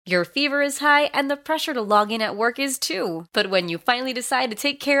Your fever is high, and the pressure to log in at work is too. But when you finally decide to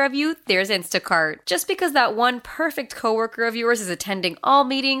take care of you, there's Instacart. Just because that one perfect coworker of yours is attending all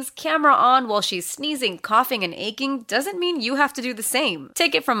meetings, camera on while she's sneezing, coughing, and aching, doesn't mean you have to do the same.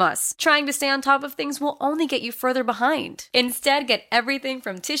 Take it from us. Trying to stay on top of things will only get you further behind. Instead, get everything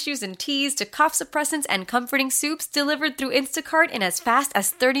from tissues and teas to cough suppressants and comforting soups delivered through Instacart in as fast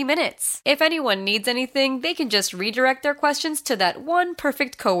as 30 minutes. If anyone needs anything, they can just redirect their questions to that one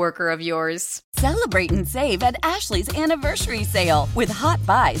perfect coworker of yours. Celebrate and save at Ashley's Anniversary Sale. With Hot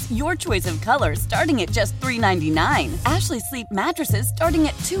Buys, your choice of colors starting at just $3.99. Ashley Sleep mattresses starting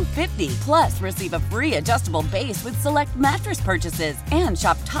at $2.50. Plus, receive a free adjustable base with select mattress purchases. And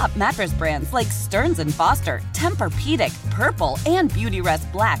shop top mattress brands like Stearns & Foster, Tempur-Pedic, Purple, and Beautyrest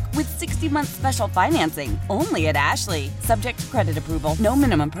Black with 60-month special financing. Only at Ashley. Subject to credit approval. No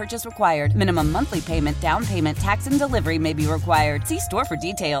minimum purchase required. Minimum monthly payment, down payment, tax, and delivery may be required. See store for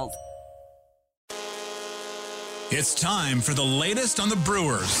details. It's time for the latest on the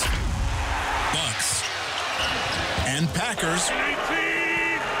Brewers, Bucks, and Packers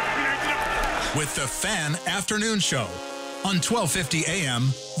with the Fan Afternoon Show on 1250 AM,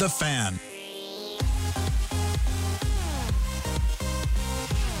 The Fan.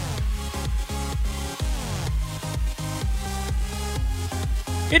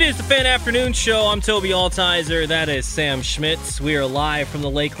 It is the Fan Afternoon Show. I'm Tobi Altizer. That is Sam Schmitz. We are live from the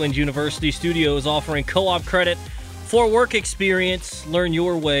Lakeland University studios offering co-op credit for work experience. Learn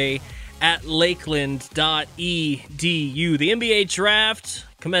your way at lakeland.edu. The NBA draft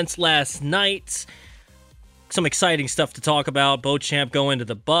commenced last night. Some exciting stuff to talk about. Beauchamp going to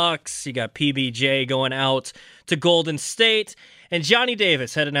the Bucks. You got PBJ going out to Golden State. And Johnny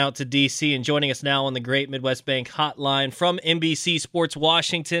Davis heading out to D.C. and joining us now on the Great Midwest Bank Hotline from NBC Sports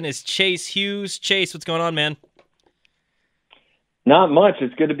Washington is Chase Hughes. Chase, what's going on, man? Not much.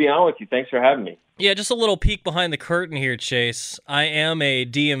 It's good to be on with you. Thanks for having me. Yeah, just a little peek behind the curtain here, Chase. I am a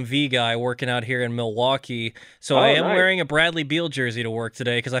DMV guy working out here in Milwaukee, so I am wearing a Bradley Beal jersey to work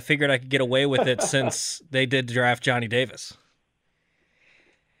today because I figured I could get away with it since they did draft Johnny Davis.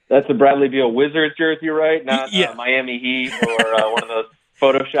 That's a Bradley Beal Wizards jersey, right? Not Miami Heat or one of those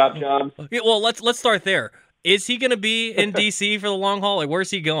Photoshop jobs. Yeah, well, let's start there. Is he going to be in D.C. for the long haul? Like, where's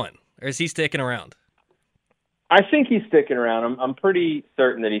he going? Or is he sticking around? I think he's sticking around. I'm pretty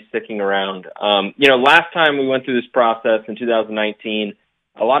certain that he's sticking around. Last time we went through this process in 2019,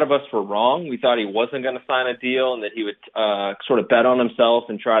 a lot of us were wrong. We thought he wasn't going to sign a deal and that he would sort of bet on himself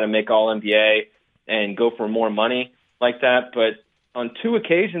and try to make All-NBA and go for more money like that. But on two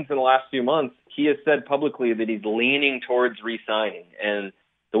occasions in the last few months, he has said publicly that he's leaning towards re-signing. And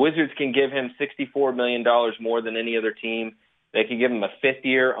the Wizards can give him $64 million more than any other team. They can give him a fifth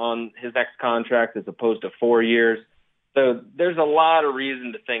year on his next contract as opposed to 4 years. So there's a lot of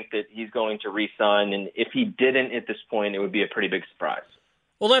reason to think that he's going to re-sign. And if he didn't at this point, it would be a pretty big surprise.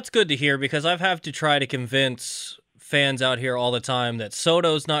 Well, that's good to hear because I've had to try to convince fans out here all the time that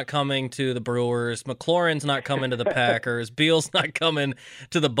Soto's not coming to the Brewers, McLaurin's not coming to the Packers, Beal's not coming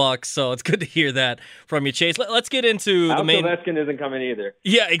to the Bucks. So it's good to hear that from you, Chase. Let's get into the main. Ovechkin isn't coming either.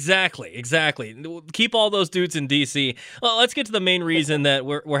 Yeah, exactly. Keep all those dudes in DC. Well, let's get to the main reason that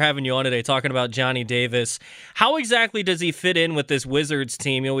we're having you on today, talking about Johnny Davis. How exactly does he fit in with this Wizards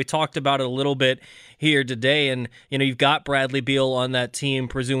team? We talked about it a little bit here today, and you've got Bradley Beal on that team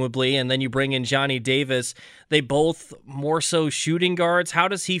presumably, and then you bring in Johnny Davis. They both more so shooting guards. How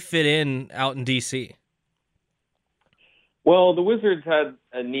does he fit in out in DC? Well, the Wizards had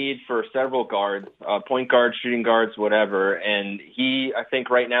a need for several guards, point guards, shooting guards, whatever, and he, I think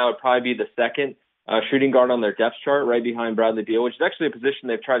right now would probably be the second shooting guard on their depth chart, right behind Bradley Beal, which is actually a position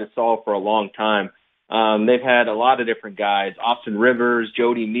they've tried to solve for a long time. They've had a lot of different guys, Austin Rivers,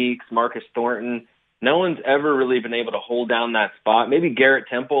 Jody Meeks, Marcus Thornton. No one's ever really been able to hold down that spot. Maybe Garrett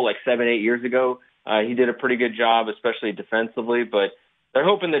Temple like 7-8 years ago. He did a pretty good job, especially defensively. But they're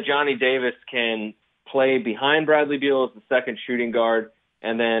hoping that Johnny Davis can play behind Bradley Beal as the second shooting guard,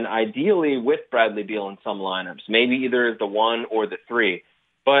 and then ideally with Bradley Beal in some lineups, maybe either as the 1 or the 3.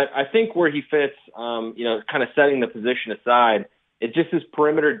 But I think where he fits, kind of setting the position aside, it's just his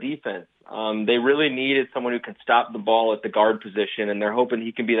perimeter defense. They really needed someone who can stop the ball at the guard position, and they're hoping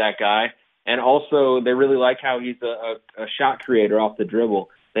he can be that guy. And also, they really like how he's a shot creator off the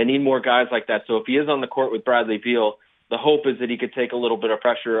dribble. They need more guys like that. So if he is on the court with Bradley Beal, the hope is that he could take a little bit of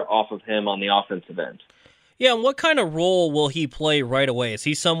pressure off of him on the offensive end. Yeah, and what kind of role will he play right away? Is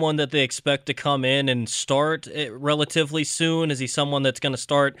he someone that they expect to come in and start relatively soon? Is he someone that's going to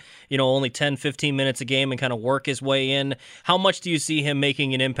start, only 10, 15 minutes a game and kind of work his way in? How much do you see him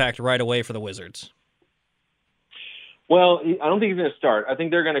making an impact right away for the Wizards? Well, I don't think he's going to start. I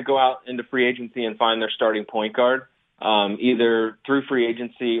think they're going to go out into free agency and find their starting point guard, either through free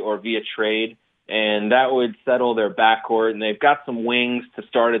agency or via trade, and that would settle their backcourt. And they've got some wings to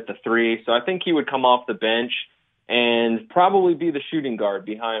start at the 3, so I think he would come off the bench and probably be the shooting guard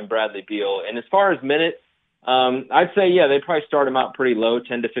behind Bradley Beal. And as far as minutes, I'd say, yeah, they'd probably start him out pretty low,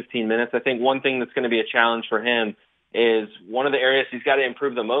 10 to 15 minutes. I think one thing that's going to be a challenge for him is one of the areas he's got to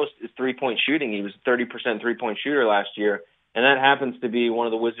improve the most is three-point shooting. He was a 30% three-point shooter last year, and that happens to be one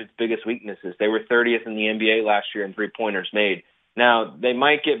of the Wizards' biggest weaknesses. They were 30th in the NBA last year in three-pointers made. Now, they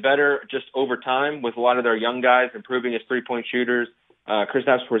might get better just over time with a lot of their young guys improving as three-point shooters.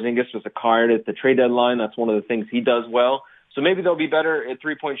 Kristaps Porzingis was acquired at the trade deadline. That's one of the things he does well. So maybe they'll be better at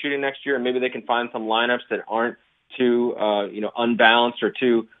three-point shooting next year, and maybe they can find some lineups that aren't too unbalanced or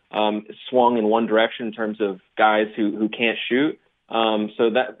too swung in one direction in terms of guys who can't shoot. So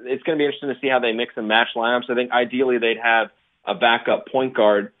that it's going to be interesting to see how they mix and match lineups. I think ideally they'd have a backup point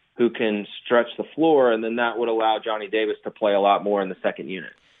guard who can stretch the floor, and then that would allow Johnny Davis to play a lot more in the second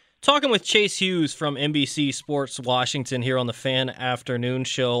unit. Talking with Chase Hughes from NBC Sports Washington here on the Fan Afternoon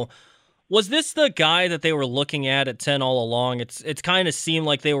Show. Was this the guy that they were looking at 10 all along? It's kind of seemed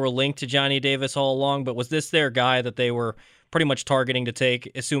like they were linked to Johnny Davis all along, but was this their guy that they were pretty much targeting to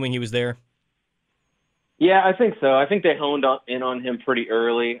take, assuming he was there? Yeah, I think so. I think they honed in on him pretty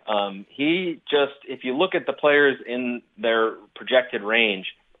early. He just, if you look at the players in their projected range,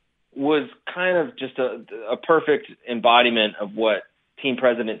 was kind of just a perfect embodiment of what team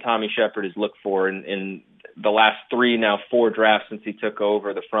president Tommy Shepard has looked for in the last 3, now 4 drafts since he took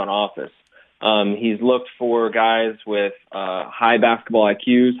over the front office. He's looked for guys with high basketball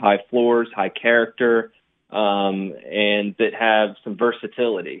IQs, high floors, high character, and that have some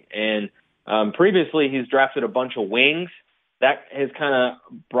versatility. And previously he's drafted a bunch of wings. That has kind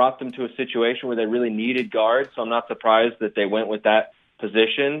of brought them to a situation where they really needed guards, so I'm not surprised that they went with that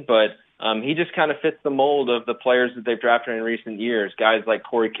position. But he just kind of fits the mold of the players that they've drafted in recent years, guys like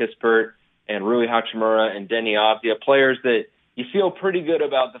Corey Kispert and Rui Hachimura and Deni Avdija, players that you feel pretty good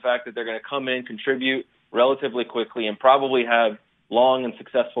about the fact that they're going to come in, contribute relatively quickly, and probably have long and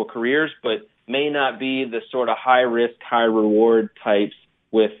successful careers, but may not be the sort of high-risk, high-reward types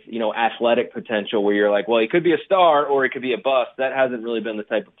with, athletic potential where you're like, well, he could be a star or he could be a bust. That hasn't really been the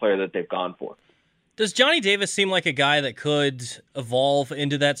type of player that they've gone for. Does Johnny Davis seem like a guy that could evolve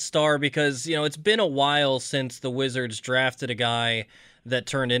into that star? Because, it's been a while since the Wizards drafted a guy that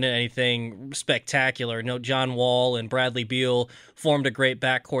turned into anything spectacular. John Wall and Bradley Beal formed a great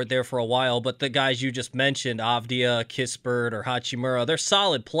backcourt there for a while, but the guys you just mentioned, Avdija, Kispert, or Hachimura, they're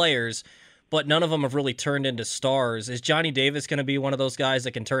solid players, but none of them have really turned into stars. Is Johnny Davis going to be one of those guys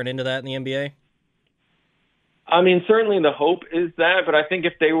that can turn into that in the NBA? I mean, certainly the hope is that, but I think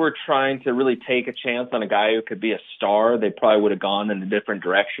if they were trying to really take a chance on a guy who could be a star, they probably would have gone in a different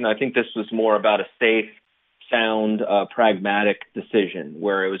direction. I think this was more about a safe, sound, pragmatic decision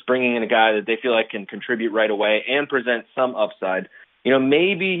where it was bringing in a guy that they feel like can contribute right away and present some upside.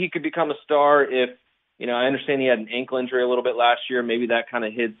 Maybe he could become a star if, I understand he had an ankle injury a little bit last year. Maybe that kind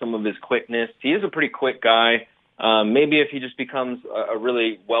of hid some of his quickness. He is a pretty quick guy. Maybe if he just becomes a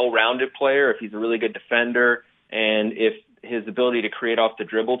really well-rounded player, if he's a really good defender, and if his ability to create off the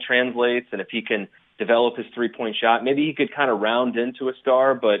dribble translates, and if he can develop his three-point shot, maybe he could kind of round into a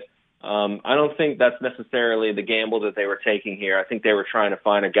star, but I don't think that's necessarily the gamble that they were taking here. I think they were trying to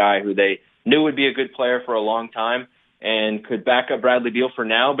find a guy who they knew would be a good player for a long time and could back up Bradley Beal for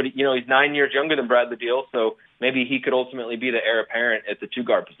now. But, he's 9 years younger than Bradley Beal, so maybe he could ultimately be the heir apparent at the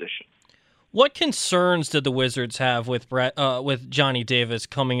two-guard position. What concerns did the Wizards have with Johnny Davis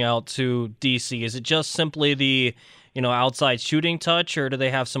coming out to D.C.? Is it just simply the outside shooting touch, or do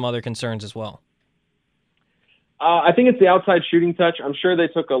they have some other concerns as well? I think it's the outside shooting touch. I'm sure they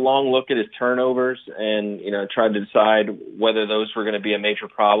took a long look at his turnovers and, tried to decide whether those were going to be a major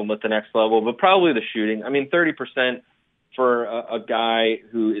problem at the next level, but probably the shooting. I mean, 30% for a guy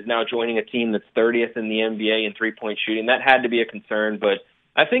who is now joining a team that's 30th in the NBA in three-point shooting, that had to be a concern. But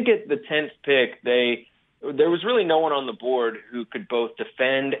I think at the 10th pick, there was really no one on the board who could both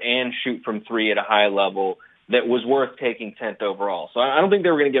defend and shoot from three at a high level that was worth taking 10th overall. So I don't think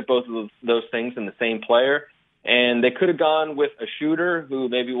they were going to get both of those things in the same player. And they could have gone with a shooter who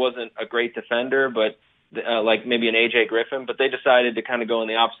maybe wasn't a great defender, but like maybe an A.J. Griffin, but they decided to kind of go in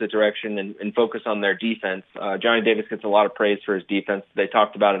the opposite direction and focus on their defense. Johnny Davis gets a lot of praise for his defense. They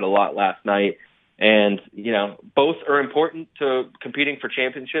talked about it a lot last night. And, both are important to competing for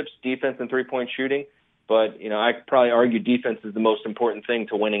championships, defense and three-point shooting. But, I could probably argue defense is the most important thing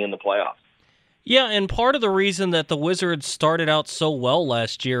to winning in the playoffs. Yeah, and part of the reason that the Wizards started out so well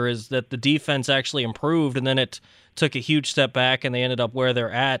last year is that the defense actually improved, and then it took a huge step back and they ended up where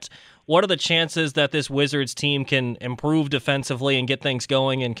they're at. What are the chances that this Wizards team can improve defensively and get things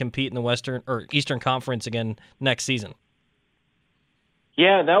going and compete in the Western or Eastern Conference again next season?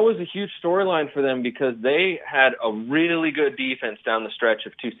 Yeah, that was a huge storyline for them because they had a really good defense down the stretch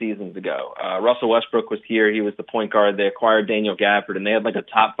of 2 seasons ago. Russell Westbrook was here. He was the point guard. They acquired Daniel Gafford, and they had like a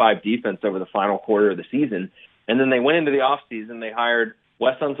top 5 defense over the final quarter of the season. And then they went into the offseason. They hired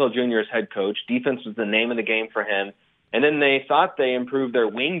Wes Unseld Jr. as head coach. Defense was the name of the game for him. And then they thought they improved their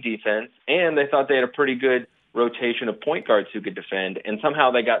wing defense, and they thought they had a pretty good rotation of point guards who could defend, and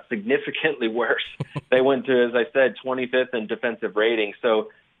somehow they got significantly worse. They went to, as I said, 25th in defensive rating. So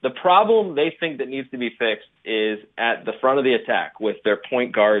the problem they think that needs to be fixed is at the front of the attack with their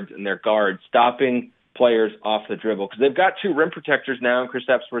point guards and their guards stopping players off the dribble. Because they've got 2 rim protectors now,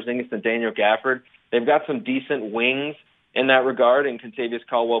 Kristaps Porzingis and Daniel Gafford. They've got some decent wings in that regard in Kentavious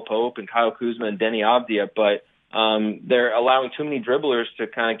Caldwell-Pope and Kyle Kuzma and Denny Avdia, but they're allowing too many dribblers to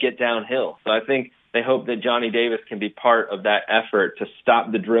kind of get downhill. So I think they hope that Johnny Davis can be part of that effort to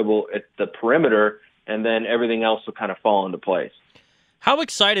stop the dribble at the perimeter, and then everything else will kind of fall into place. How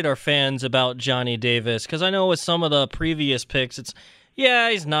excited are fans about Johnny Davis? Because I know with some of the previous picks,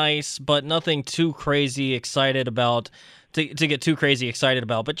 he's nice, but nothing too crazy excited about. To get too crazy excited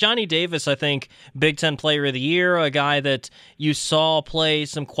about. But Johnny Davis, I think, Big Ten Player of the Year, a guy that you saw play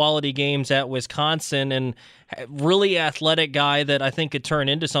some quality games at Wisconsin, and really athletic guy that I think could turn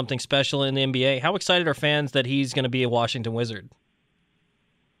into something special in the NBA. How excited are fans that he's going to be a Washington Wizard?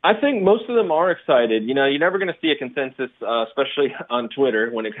 I think most of them are excited. You know, you're never going to see a consensus, especially on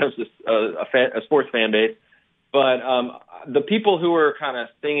Twitter when it comes to a sports fan base. But the people who are kind of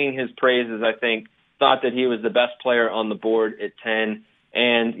singing his praises, I think, thought that he was the best player on the board at 10.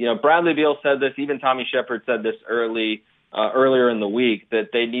 And, you know, Bradley Beal said this, even Tommy Shepard said this earlier in the week, that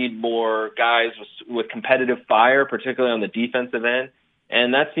they need more guys with competitive fire, particularly on the defensive end.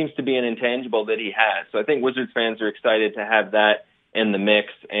 And that seems to be an intangible that he has. So I think Wizards fans are excited to have that in the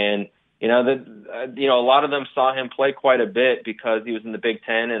mix. And, a lot of them saw him play quite a bit because he was in the Big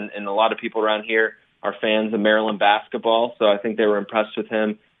Ten, and a lot of people around here are fans of Maryland basketball. So I think they were impressed with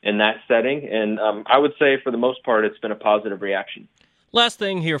him in that setting. And I would say for the most part, it's been a positive reaction. Last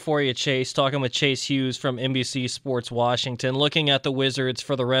thing here for you, Chase, talking with Chase Hughes from NBC Sports Washington, looking at the Wizards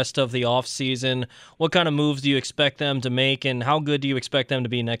for the rest of the offseason. What kind of moves do you expect them to make, and how good do you expect them to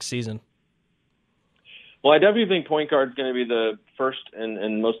be next season? Well, I definitely think point guard is going to be the first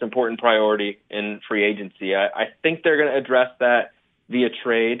and most important priority in free agency. I think they're going to address that via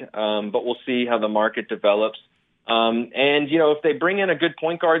trade, but we'll see how the market develops. If they bring in a good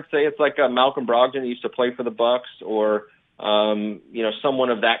point guard, say it's like a Malcolm Brogdon who used to play for the Bucks, or someone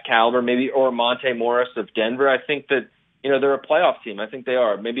of that caliber, maybe, or Monte Morris of Denver, I think that they're a playoff team. I think they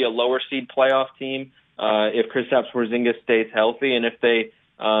are maybe a lower seed playoff team if Kristaps Porzingis stays healthy, and if they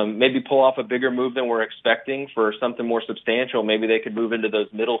maybe pull off a bigger move than we're expecting for something more substantial, maybe they could move into those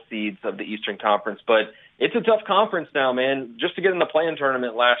middle seeds of the Eastern Conference. But it's a tough conference now, man. Just to get in the play-in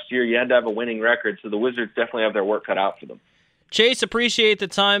tournament last year, you had to have a winning record, so the Wizards definitely have their work cut out for them. Chase, appreciate the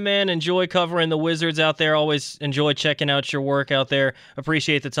time, man. Enjoy covering the Wizards out there. Always enjoy checking out your work out there.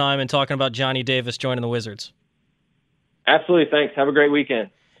 Appreciate the time and talking about Johnny Davis joining the Wizards. Absolutely. Thanks. Have a great weekend.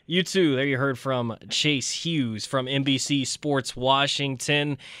 You too. There you heard from Chase Hughes from NBC Sports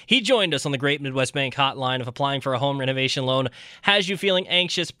Washington. He joined us on the Great Midwest Bank hotline. If applying for a home renovation loan has you feeling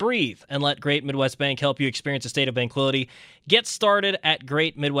anxious, breathe and let Great Midwest Bank help you experience a state of tranquility. Get started at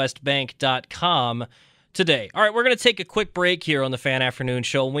greatmidwestbank.com today. All right, we're going to take a quick break here on the Fan Afternoon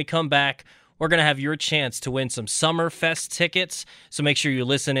Show. When we come back, we're going to have your chance to win some Summerfest tickets, so make sure you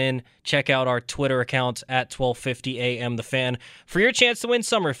listen in. Check out our Twitter account at 1250 AM The Fan for your chance to win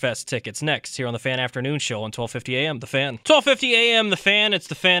Summerfest tickets next here on the Fan Afternoon Show on 1250 AM The Fan. 1250 AM The Fan, it's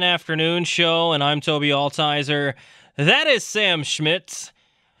the Fan Afternoon Show, and I'm Tobi Altizer. That is Sam Schmidt.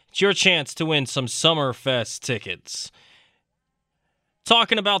 It's your chance to win some Summerfest tickets.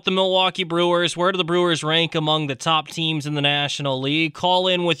 Talking about the Milwaukee Brewers, where do the Brewers rank among the top teams in the National League? Call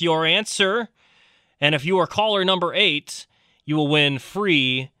in with your answer, and if you are caller number 8, you will win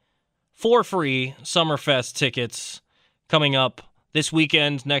free Summerfest tickets coming up this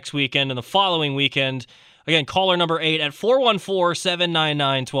weekend, next weekend, and the following weekend. Again, caller number 8 at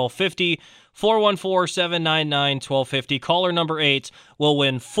 414-799-1250, 414-799-1250. Caller number 8 will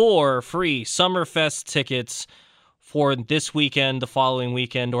win 4 free Summerfest tickets for this weekend, the following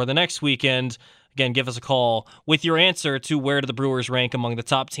weekend, or the next weekend. Again, give us a call with your answer to where do the Brewers rank among the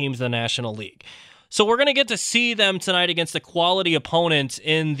top teams in the National League. So we're going to get to see them tonight against a quality opponent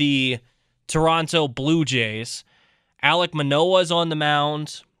in the Toronto Blue Jays. Alek Manoah is on the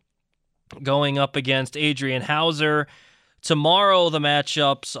mound. going up against Adrian Hauser. Tomorrow, the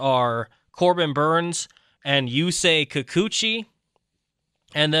matchups are Corbin Burns and Yusei Kikuchi.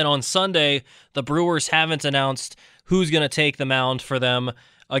 And then on Sunday, the Brewers haven't announced who's going to take the mound for them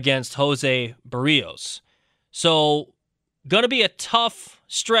against Jose Barrios. So, going to be a tough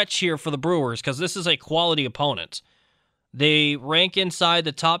stretch here for the Brewers because this is a quality opponent. They rank inside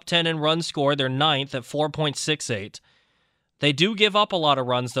the top 10 in run score. They're 9th at 4.68. They do give up a lot of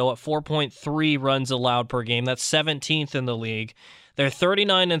runs, though, at 4.3 runs allowed per game. That's 17th in the league. They're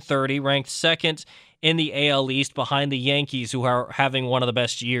 39-30, ranked second in the AL East behind the Yankees, who are having one of the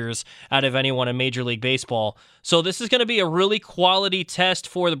best years out of anyone in Major League Baseball. So this is going to be a really quality test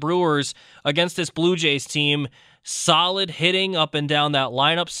for the Brewers against this Blue Jays team. Solid hitting up and down that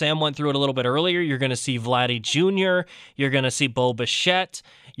lineup. Sam went through it a little bit earlier. You're going to see Vladdy Jr., you're going to see Bo Bichette,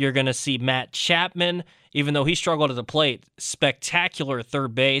 you're going to see Matt Chapman, even though he struggled at the plate. Spectacular at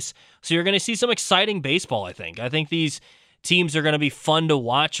third base. So you're going to see some exciting baseball, I think. I think these teams are going to be fun to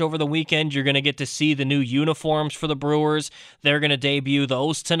watch over the weekend. You're going to get to see the new uniforms for the Brewers. They're going to debut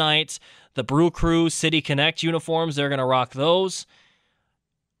those tonight. The Brew Crew City Connect uniforms, they're going to rock those.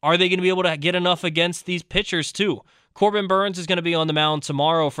 Are they going to be able to get enough against these pitchers, too? Corbin Burns is going to be on the mound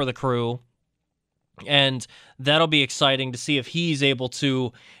tomorrow for the Crew, and that'll be exciting to see if he's able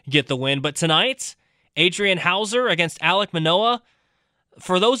to get the win. But tonight, Adrian Hauser against Alek Manoah.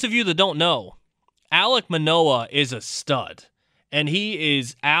 For those of you that don't know, Alek Manoah is a stud, and he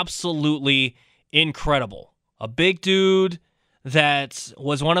is absolutely incredible. A big dude that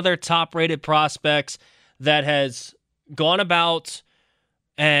was one of their top-rated prospects that has gone about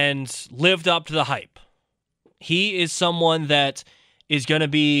and lived up to the hype. He is someone that is going to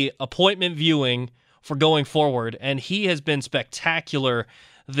be appointment viewing for going forward, and he has been spectacular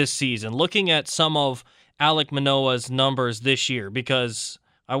this season. Looking at some of Alek Manoah's numbers this year, because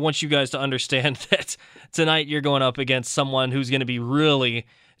I want you guys to understand that tonight you're going up against someone who's going to be really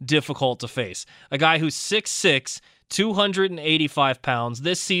difficult to face. A guy who's 6'6", 285 pounds.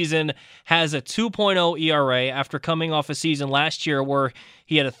 This season has a 2.0 ERA after coming off a season last year where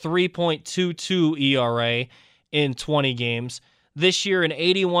he had a 3.22 ERA in 20 games. This year, in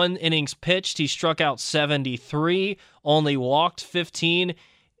 81 innings pitched, he struck out 73, only walked 15.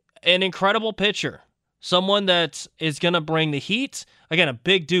 An incredible pitcher. Someone that is going to bring the heat. Again, a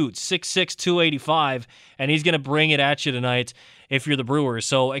big dude, 6'6", 285, and he's going to bring it at you tonight if you're the Brewers.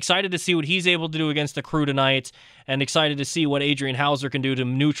 So excited to see what he's able to do against the Crew tonight, and excited to see what Adrian Hauser can do to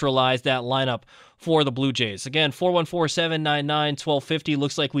neutralize that lineup for the Blue Jays. Again, 414-799-1250.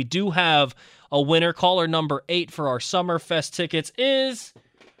 Looks like we do have a winner. Caller number 8 for our Summerfest tickets is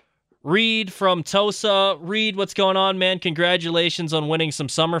Reed from Tosa. Reed, what's going on, man? Congratulations on winning some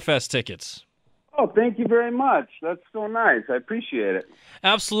Summerfest tickets. Oh, thank you very much. That's so nice. I appreciate it.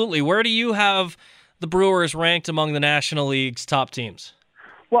 Absolutely. Where do you have the Brewers ranked among the National League's top teams?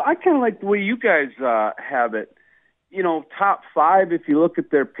 Well, I kind of like the way you guys have it. You know, top 5 if you look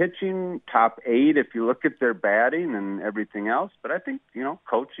at their pitching, top 8 if you look at their batting and everything else. But I think, you know,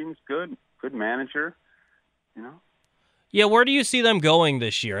 coaching's good manager, you know. Yeah, where do you see them going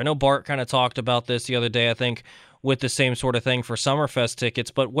this year? I know Bart kind of talked about this the other day, I think, with the same sort of thing for Summerfest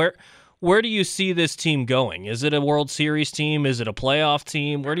tickets. But where do you see this team going? Is it a World Series team? Is it a playoff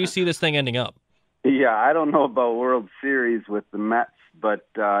team? Where do you see this thing ending up? Yeah, I don't know about World Series with the Mets, but,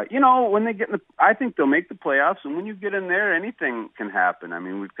 you know, when they get in I think they'll make the playoffs, and when you get in there, anything can happen. I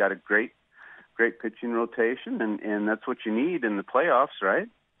mean, we've got a great pitching rotation, and that's what you need in the playoffs, right?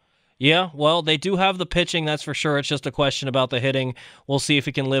 Yeah, well, they do have the pitching, that's for sure. It's just a question about the hitting. We'll see if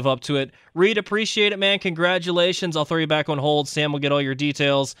he can live up to it. Reed, appreciate it, man. Congratulations. I'll throw you back on hold. Sam will get all your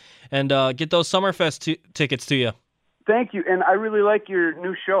details and get those Summerfest tickets to you. Thank you, and I really like your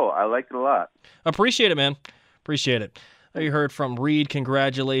new show. I like it a lot. Appreciate it, man. Appreciate it. You heard from Reed.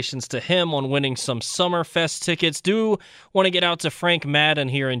 Congratulations to him on winning some Summerfest tickets. Do want to get out to Frank Madden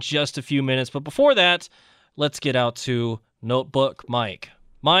here in just a few minutes, but before that, let's get out to Notebook Mike.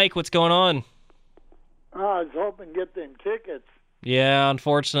 Mike, what's going on? Oh, I was hoping to get them tickets. Yeah,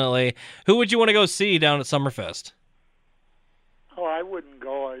 unfortunately. Who would you want to go see down at Summerfest? Oh, I wouldn't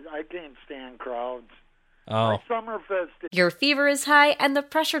go. I can't stand crowds. Oh. My Summerfest. Your fever is high and the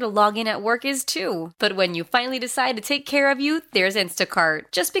pressure to log in at work is too. But when you finally decide to take care of you, there's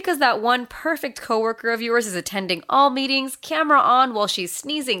Instacart. Just because that one perfect coworker of yours is attending all meetings, camera on while she's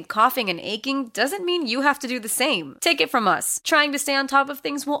sneezing, coughing, and aching, doesn't mean you have to do the same. Take it from us. Trying to stay on top of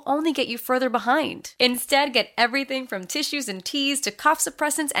things will only get you further behind. Instead, get everything from tissues and teas to cough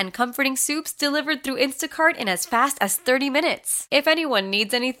suppressants and comforting soups delivered through Instacart in as fast as 30 minutes. If anyone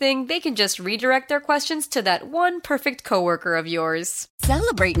needs anything, they can just redirect their questions to to that one perfect coworker of yours.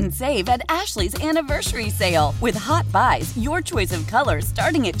 Celebrate and save at Ashley's Anniversary Sale. With Hot Buys, your choice of colors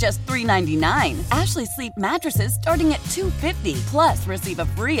starting at just $3.99. Ashley Sleep mattresses starting at $2.50. Plus, receive a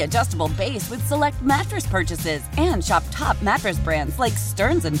free adjustable base with select mattress purchases. And shop top mattress brands like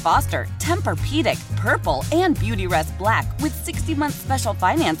Stearns & Foster, Tempur-Pedic, Purple, and Beautyrest Black with 60-month special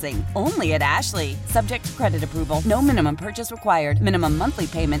financing. Only at Ashley. Subject to credit approval. No minimum purchase required. Minimum monthly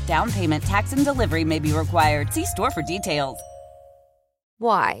payment, down payment, tax, and delivery may be required. See store for details.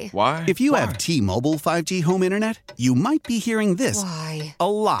 Why? If you have T-Mobile 5G home internet, you might be hearing this Why? a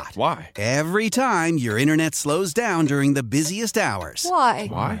lot. Every time your internet slows down during the busiest hours.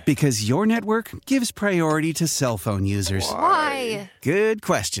 Why? Because your network gives priority to cell phone users. Why? Good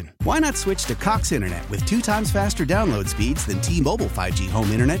question. Why not switch to Cox Internet with 2 times faster download speeds than T-Mobile 5G home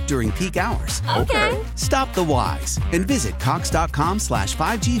internet during peak hours? Okay. Stop the whys and visit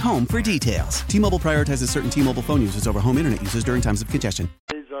cox.com/5G home for details. T-Mobile prioritizes certain T-Mobile phone users over home internet users during times of congestion.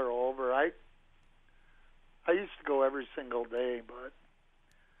 Days are over. I used to go every single day, but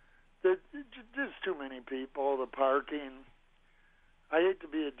there's just too many people. The parking. I hate to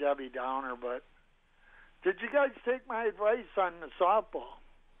be a Debbie Downer, but did you guys take my advice on the softball?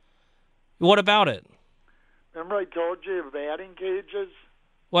 What about it? Remember I told you of batting cages?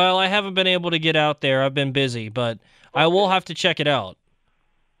 Well, I haven't been able to get out there. I've been busy, but I will have to check it out.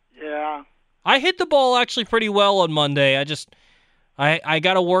 Yeah. I hit the ball actually pretty well on Monday. I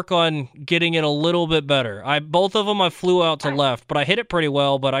got to work on getting it a little bit better. Both of them I flew out to left, but I hit it pretty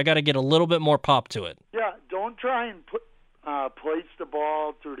well, but I got to get a little bit more pop to it. Yeah, don't try and place the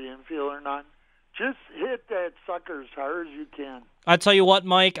ball through the infield or not. Just hit that sucker as hard as you can. I tell you what,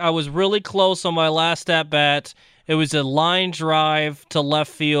 Mike, I was really close on my last at-bat. It was a line drive to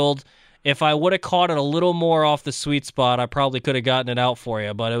left field. If I would have caught it a little more off the sweet spot, I probably could have gotten it out for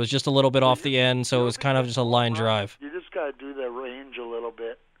you, but it was just a little bit off the end, so it was kind of just a line drive. You just got to do the range a little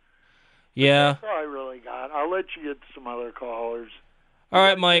bit. Yeah. That's all I really got. I'll let you get some other callers. All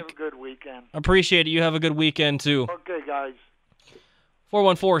right, Mike. Have a good weekend. Appreciate it. You have a good weekend, too. Okay, guys.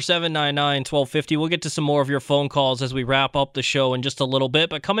 414-799-1250. We'll get to some more of your phone calls as we wrap up the show in just a little bit.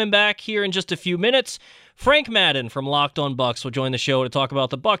 But coming back here in just a few minutes, Frank Madden from Locked On Bucks will join the show to talk about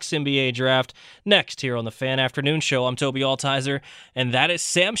the Bucks NBA draft next here on the Fan Afternoon Show. I'm Tobi Altizer, and that is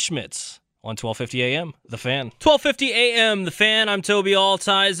Sam Schmitz on 1250 AM, The Fan. 1250 AM, The Fan. I'm Tobi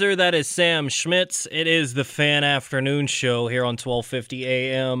Altizer. That is Sam Schmitz. It is the Fan Afternoon Show here on 1250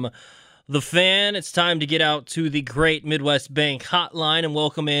 AM, The Fan. It's time to get out to the Great Midwest Bank Hotline and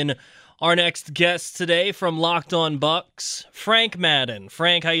welcome in our next guest today from Locked On Bucks, Frank Madden.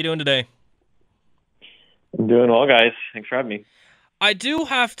 Frank, how you doing today? I'm doing well, guys. Thanks for having me. I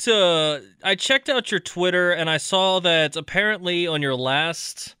checked out your Twitter, and I saw that apparently on your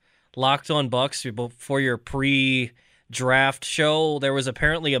last Locked On Bucks, before your pre-draft show, there was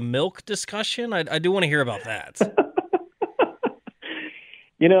apparently a milk discussion. I do want to hear about that.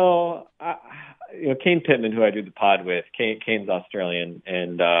 Kane Pittman, who I do the pod with, Kane's Australian,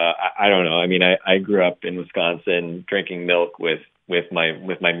 and I don't know. I mean, I grew up in Wisconsin drinking milk with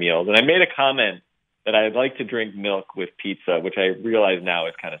my meals, and I made a comment that I'd like to drink milk with pizza, which I realize now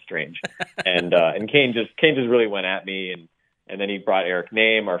is kind of strange. And Kane just really went at me, and then he brought Eric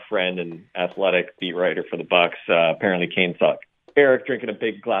Name, our friend and athletic beat writer for the Bucks. Apparently, Kane saw Eric drinking a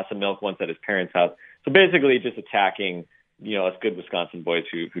big glass of milk once at his parents' house. So basically, just attacking us good Wisconsin boys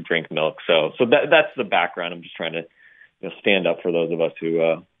who drink milk. So that's the background. I'm just trying to stand up for those of us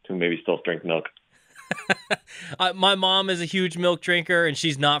who maybe still drink milk. My mom is a huge milk drinker, and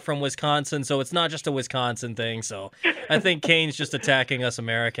she's not from Wisconsin, so it's not just a Wisconsin thing. So I think Kane's just attacking us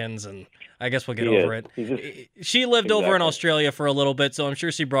Americans, and I guess we'll get over it. She lived over in Australia for a little bit, so I'm sure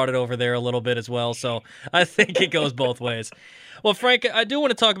she brought it over there a little bit as well. So I think it goes both ways. Well, Frank, I do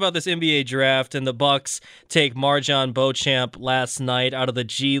want to talk about this NBA draft, and the Bucks take MarJon Beauchamp last night out of the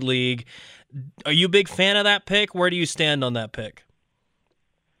G League. Are you a big fan of that pick? Where do you stand on that pick?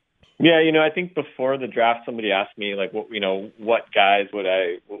 Yeah, I think before the draft, somebody asked me what guys was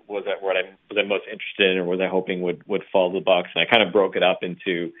I most interested in, or was I hoping would fall to the Bucks, and I kind of broke it up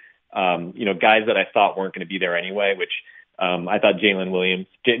into guys that I thought weren't going to be there anyway, which I thought Jalen Williams,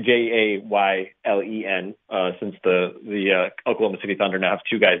 Jaylen, since the Oklahoma City Thunder now have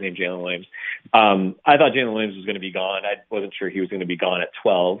two guys named Jalen Williams. I thought Jalen Williams was going to be gone. I wasn't sure he was going to be gone at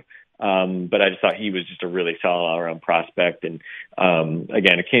 12. But I just thought he was just a really solid all-around prospect. And,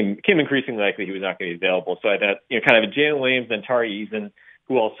 again, it came increasingly likely he was not going to be available. So I thought, kind of a Jalen Williams and Tari Eason,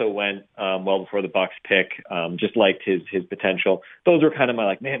 who also went well before the Bucks pick. Just liked his potential. Those were kind of my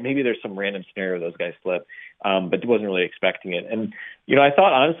like, man, maybe there's some random scenario those guys slip, but wasn't really expecting it. And I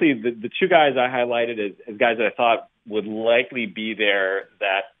thought honestly the two guys I highlighted as guys that I thought would likely be there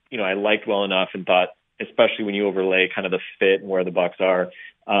that I liked well enough and thought, especially when you overlay kind of the fit and where the Bucks are.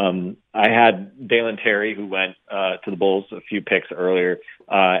 I had Dalen Terry, who went to the Bulls a few picks earlier,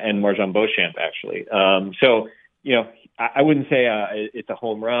 and MarJon Beauchamp actually. So I wouldn't say it's a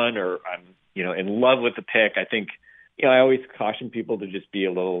home run or I'm in love with the pick. I think I always caution people to just be a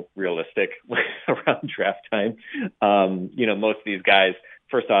little realistic around draft time. Most of these guys,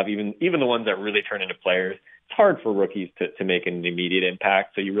 first off, even the ones that really turn into players, it's hard for rookies to make an immediate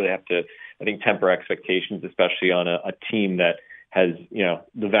impact. So you really have to, I think, temper expectations, especially on a team that has,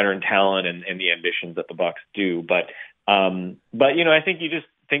 the veteran talent and the ambitions that the Bucks do. But I think you just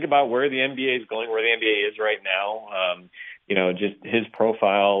think about where the NBA is going, where the NBA is right now. Just his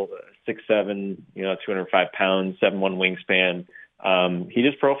profile, 6'7", 205 pounds, 7'1" wingspan. He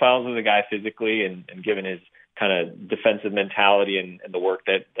just profiles as a guy physically and given his kind of defensive mentality and the work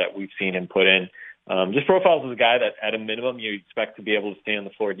that we've seen him put in. Just profiles as a guy that at a minimum you expect to be able to stay on the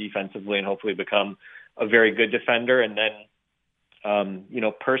floor defensively and hopefully become a very good defender. And then,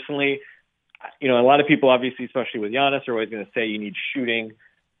 personally, a lot of people obviously, especially with Giannis, are always going to say you need shooting.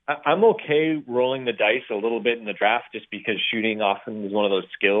 I'm okay rolling the dice a little bit in the draft just because shooting often is one of those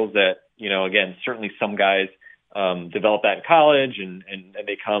skills that, again, certainly some guys develop that in college and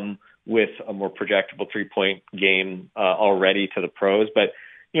they come with a more projectable 3-point game already to the pros. But,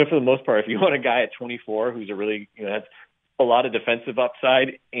 for the most part, if you want a guy at 24 who's a really, has a lot of defensive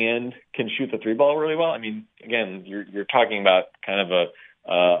upside and can shoot the three ball really well, I mean, again, you're talking about kind of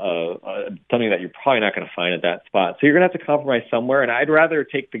something that you're probably not going to find at that spot. So you're going to have to compromise somewhere. And I'd rather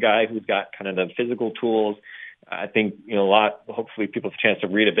take the guy who's got kind of the physical tools. I think, hopefully people have a chance to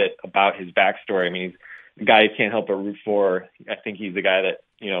read a bit about his backstory. I mean, he's a guy you can't help but root for. I think he's the guy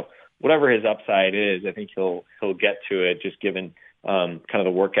that, whatever his upside is, I think he'll get to it just given kind of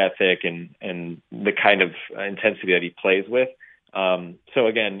the work ethic and the kind of intensity that he plays with. So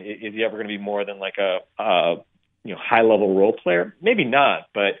again, is he ever going to be more than like a high level role player? Maybe not,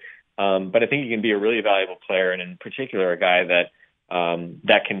 but I think he can be a really valuable player, and in particular, a guy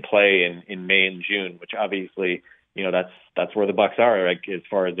that can play in May and June, which obviously, that's where the Bucks are, like, as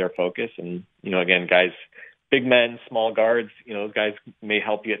far as their focus. And, again, guys, big men, small guards, those guys may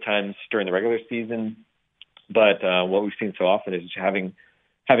help you at times during the regular season. But what we've seen so often is having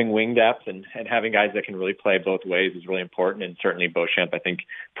wing depth and having guys that can really play both ways is really important. And certainly Beauchamp, I think,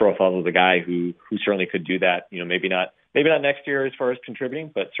 profiles as a guy who certainly could do that. Maybe not next year as far as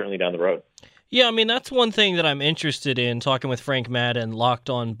contributing, but certainly down the road. Yeah, I mean, that's one thing that I'm interested in, talking with Frank Madden, Locked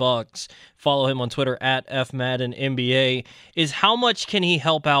On Bucks. Follow him on Twitter at FMaddenNBA, is how much can he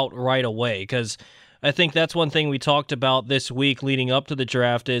help out right away? Because I think that's one thing we talked about this week leading up to the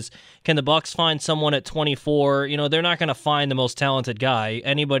draft is, can the Bucks find someone at 24? They're not going to find the most talented guy.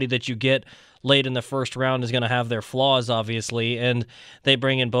 Anybody that you get late in the first round is going to have their flaws, obviously, and they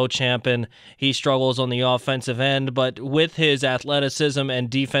bring in Beauchamp, and he struggles on the offensive end, but with his athleticism and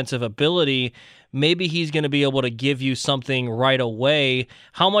defensive ability, maybe he's going to be able to give you something right away.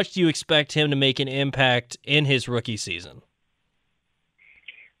 How much do you expect him to make an impact in his rookie season?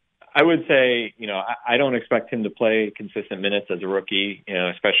 I would say, I don't expect him to play consistent minutes as a rookie,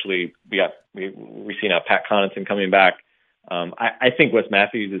 especially we see now Pat Connaughton coming back. I think Wes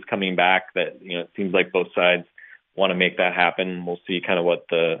Matthews is coming back. That, it seems like both sides want to make that happen. We'll see kind of what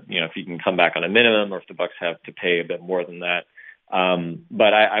if he can come back on a minimum or if the Bucks have to pay a bit more than that.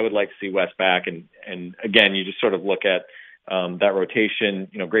 But I would like to see Wes back. And again, you just sort of look at that rotation,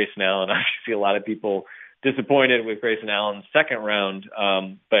 Grayson Allen, I see a lot of people disappointed with Grayson Allen's second round.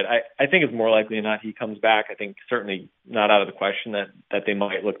 But I think it's more likely than not he comes back. I think certainly not out of the question that they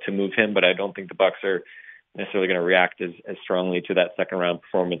might look to move him, but I don't think the Bucks are necessarily going to react as strongly to that second round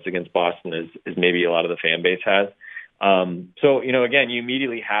performance against Boston as maybe a lot of the fan base has. So, again, you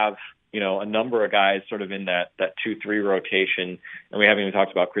immediately have, a number of guys sort of in that 2-3 rotation. And we haven't even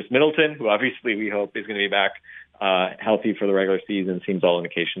talked about Chris Middleton, who obviously we hope is going to be back healthy for the regular season. Seems all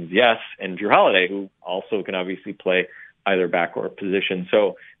indications yes. And Drew Holiday, who also can obviously play either backcourt position.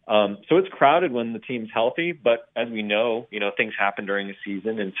 So it's crowded when the team's healthy, but as we know, things happen during the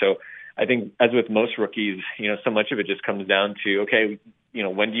season. And so I think, as with most rookies, so much of it just comes down to, okay,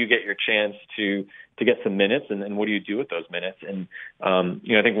 when do you get your chance to get some minutes, and what do you do with those minutes? And,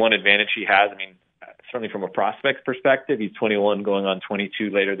 I think one advantage he has, certainly from a prospects perspective, he's 21 going on 22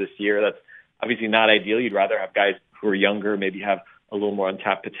 later this year. That's obviously not ideal. You'd rather have guys who are younger, maybe have a little more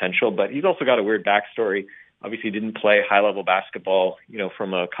untapped potential, but he's also got a weird backstory. obviously didn't play high-level basketball,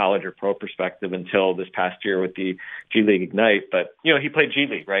 from a college or pro perspective until this past year with the G League Ignite. But, he played G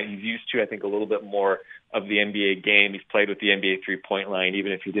League, right? He's used to, I think, a little bit more of the NBA game. He's played with the NBA three-point line,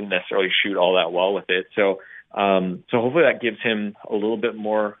 even if he didn't necessarily shoot all that well with it. So hopefully that gives him a little bit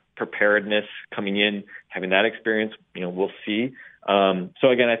more preparedness coming in, having that experience. We'll see. So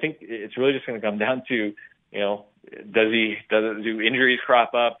again, I think it's really just going to come down to, do injuries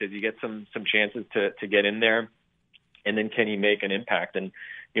crop up? Does he get some chances to get in there? And then can he make an impact? And,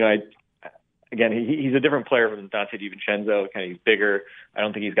 he's a different player from Dante DiVincenzo. He's bigger. I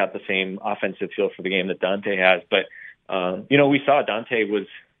don't think he's got the same offensive feel for the game that Dante has. But, we saw Dante was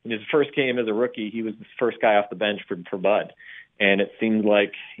in his first game as a rookie. He was the first guy off the bench for Bud. And it seemed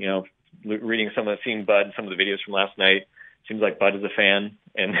like, seeing Bud and some of the videos from last night, seems like Bud is a fan,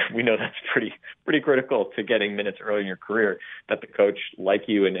 and we know that's pretty critical to getting minutes early in your career, that the coach like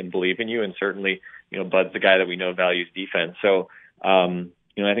you and believe in you. And certainly, Bud's the guy that we know values defense. So,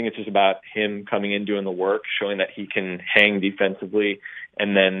 I think it's just about him coming in, doing the work, showing that he can hang defensively.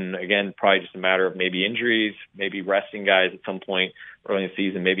 And then again, probably just a matter of maybe injuries, maybe resting guys at some point early in the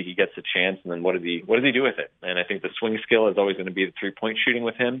season. Maybe he gets a chance, and then what does he do with it? And I think the swing skill is always going to be the 3-point shooting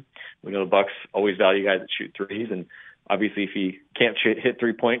with him. We know the Bucks always value guys that shoot threes, and obviously, if he can't hit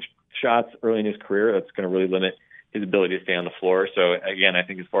 3-point shots early in his career, that's going to really limit his ability to stay on the floor. So again, I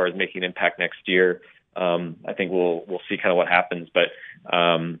think as far as making an impact next year, I think we'll see kind of what happens. But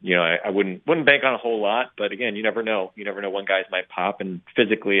I wouldn't bank on a whole lot. But again, you never know. You never know when guys might pop. And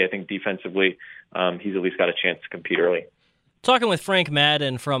physically, I think defensively, he's at least got a chance to compete early. Talking with Frank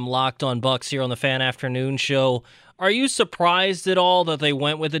Madden from Locked on Bucks here on the Fan Afternoon Show. Are you surprised at all that they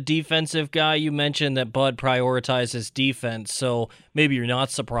went with a defensive guy? You mentioned that Bud prioritizes defense, so maybe you're not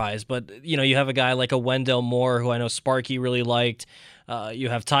surprised. But, you have a guy like a Wendell Moore, who I know Sparky really liked. You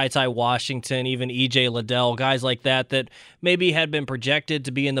have Ty Washington, even E.J. Liddell, guys like that maybe had been projected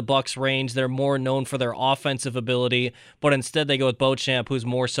to be in the Bucks' range. They're more known for their offensive ability, but instead they go with Beauchamp, who's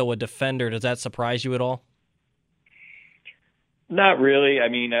more so a defender. Does that surprise you at all? Not really. I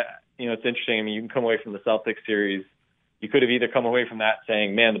mean, it's interesting. I mean, you can come away from the Celtics series. You could have either come away from that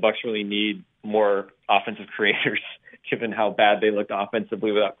saying, man, the Bucks really need more offensive creators, given how bad they looked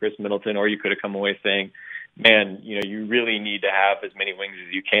offensively without Chris Middleton, or you could have come away saying, man, you really need to have as many wings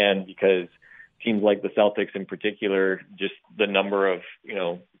as you can, because teams like the Celtics in particular, just the number of,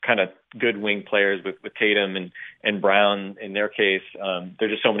 kind of good wing players with Tatum and Brown in their case,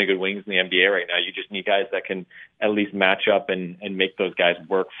 there's just so many good wings in the NBA right now. You just need guys that can at least match up and make those guys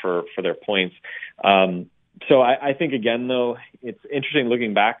work for their points. So I think, again, though, it's interesting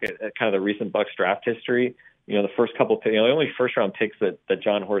looking back at kind of the recent Bucks draft history. The first couple of the only first-round picks that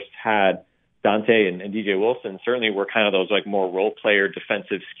John Horst had, Dante and DJ Wilson, certainly were kind of those like more role player,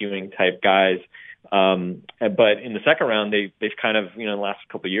 defensive skewing type guys. But in the second round, they've kind of, in the last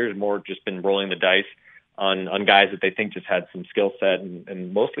couple of years, more just been rolling the dice on guys that they think just had some skill set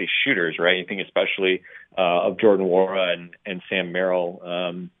and mostly shooters, right? You think especially of Jordan Nwora and Sam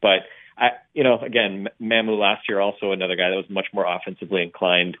Merrill. But again, Mamu last year, also another guy that was much more offensively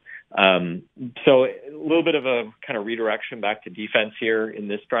inclined. So a little bit of a kind of redirection back to defense here in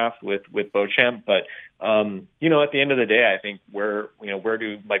this draft with Beauchamp. But, at the end of the day, I think where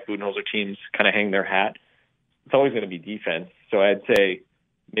do Mike Budenholzer teams kind of hang their hat? It's always going to be defense. So I'd say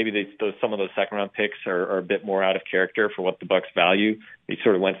maybe some of those second round picks are a bit more out of character for what the Bucks value. They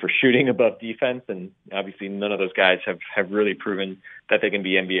sort of went for shooting above defense, and obviously none of those guys have really proven that they can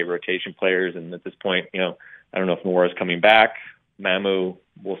be NBA rotation players. And at this point, I don't know if Nwora's coming back. Mamu,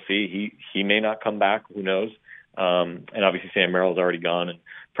 we'll see. He may not come back. Who knows? And obviously Sam Merrill's already gone and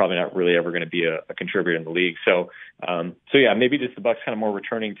probably not really ever going to be a contributor in the league. So yeah, maybe just the Bucks kind of more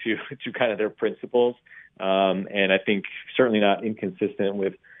returning to kind of their principles. And I think certainly not inconsistent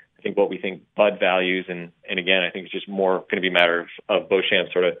with, I think, what we think Bud values. And again, I think it's just more going to be a matter of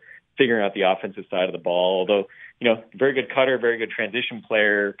Beauchamp sort of figuring out the offensive side of the ball. Although, very good cutter, very good transition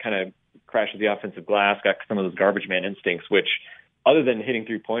player, kind of crashes the offensive glass, got some of those garbage man instincts, which, other than hitting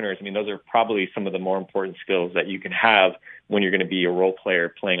three-pointers, I mean, those are probably some of the more important skills that you can have when you're going to be a role player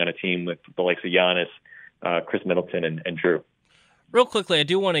playing on a team with the likes of Giannis, Chris Middleton, and Drew. Real quickly, I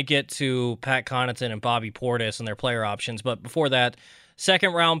do want to get to Pat Connaughton and Bobby Portis and their player options, but before that,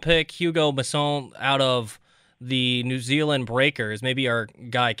 second-round pick, Hugo Besson out of the New Zealand Breakers. Maybe our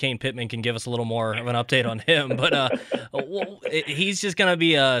guy, Kane Pittman, can give us a little more of an update on him, but he's just going to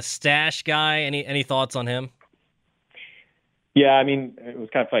be a stash guy. Any thoughts on him? Yeah, I mean, it was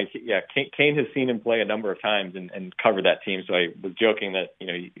kind of funny. Yeah, Kane has seen him play a number of times and covered that team. So I was joking that,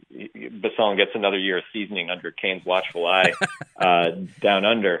 Besson gets another year of seasoning under Kane's watchful eye down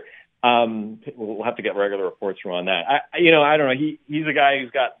under. We'll have to get regular reports from on that. I don't know. He's a guy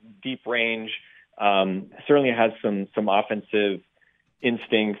who's got deep range. Certainly has some offensive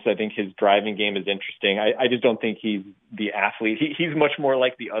instincts. I think his driving game is interesting. I just don't think he's the athlete. He's much more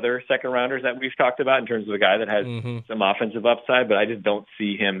like the other second rounders that we've talked about in terms of a guy that has some offensive upside, but I just don't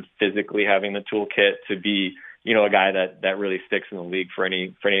see him physically having the toolkit to be, a guy that really sticks in the league for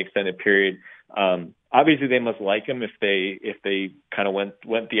any extended period. Obviously they must like him if they kind of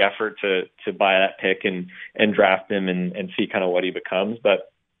went the effort to buy that pick and draft him and see kind of what he becomes.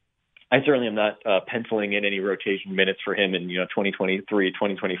 But I certainly am not penciling in any rotation minutes for him in 2023,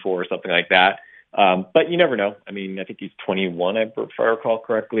 2024, or something like that. But you never know. I mean, I think he's 21, if I recall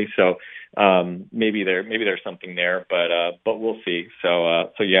correctly. So maybe there's something there, but we'll see. So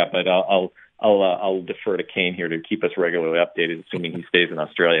yeah. But I'll defer to Kane here to keep us regularly updated, assuming he stays in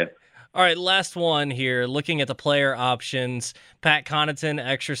Australia. All right, last one here. Looking at the player options, Pat Connaughton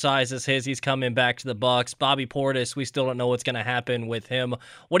exercises his. He's coming back to the Bucks. Bobby Portis, we still don't know what's going to happen with him.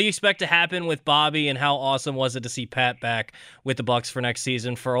 What do you expect to happen with Bobby, and how awesome was it to see Pat back with the Bucks for next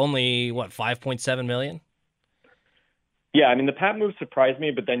season for only, $5.7 million? Yeah, I mean, the Pat move surprised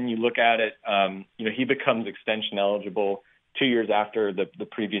me, but then you look at it, he becomes extension eligible 2 years after the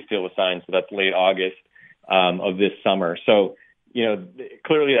previous deal was signed, so that's late August of this summer. So,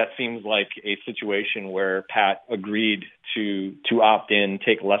 clearly that seems like a situation where Pat agreed to opt in,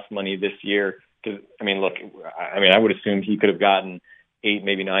 take less money this year. Because I would assume he could have gotten $8,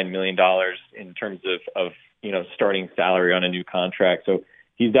 maybe $9 million in terms of starting salary on a new contract. So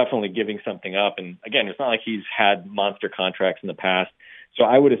he's definitely giving something up. And again, it's not like he's had monster contracts in the past. So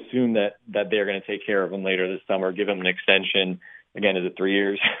I would assume that they're going to take care of him later this summer, give him an extension. Again, is it 3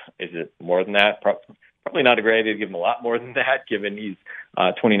 years? Is it more than that? Probably not a great idea to give him a lot more than that, given he's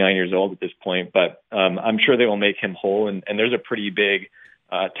 29 years old at this point. But I'm sure they will make him whole. And there's a pretty big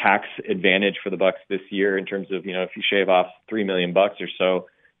tax advantage for the Bucks this year in terms of, if you shave off $3 million or so,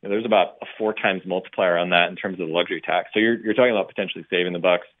 there's about a 4 times multiplier on that in terms of the luxury tax. So you're talking about potentially saving the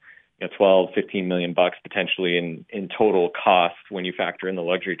Bucks, $12-15 million potentially in total cost when you factor in the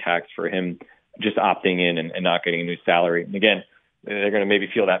luxury tax for him just opting in and not getting a new salary. And again, they're going to maybe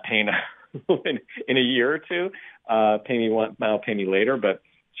feel that pain in a year or two, pay me one, now pay me later, but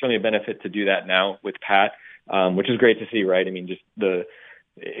certainly a benefit to do that now with Pat, which is great to see, right? I mean, just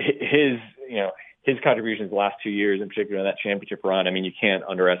his contributions the last 2 years, in particular in that championship run. I mean, you can't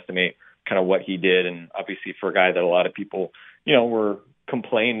underestimate kind of what he did. And obviously for a guy that a lot of people, were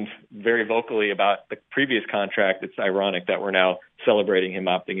complained very vocally about the previous contract, it's ironic that we're now celebrating him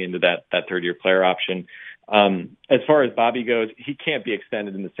opting into that third-year player option. As far as Bobby goes, he can't be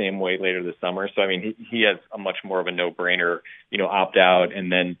extended in the same way later this summer. So, I mean, he has a much more of a no-brainer, opt out,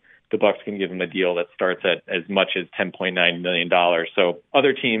 and then the Bucks can give him a deal that starts at as much as $10.9 million. So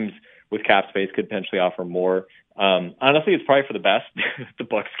other teams with cap space could potentially offer more. Honestly, it's probably for the best. The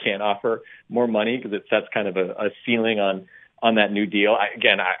Bucks can't offer more money because it sets kind of a ceiling on that new deal.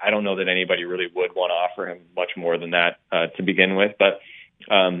 I don't know that anybody really would want to offer him much more than that to begin with, but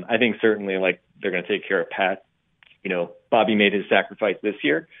I think certainly they're going to take care of Pat. Bobby made his sacrifice this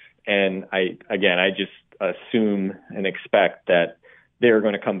year, and I just assume and expect that they're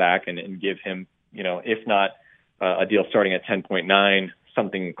going to come back and give him, if not a deal starting at 10.9,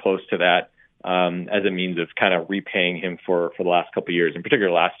 something close to that, as a means of kind of repaying him for the last couple of years, in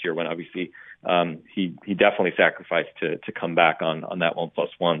particular last year when obviously he definitely sacrificed to come back on that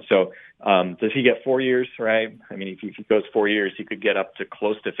 1+1. So does he get 4 years, right? I mean, if he goes 4 years, he could get up to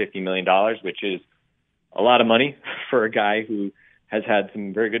close to $50 million, which is a lot of money for a guy who has had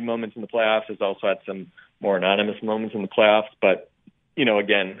some very good moments in the playoffs, has also had some more anonymous moments in the playoffs. But,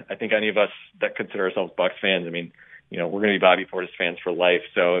 again, I think any of us that consider ourselves Bucks fans, I mean, we're going to be Bobby Portis fans for life.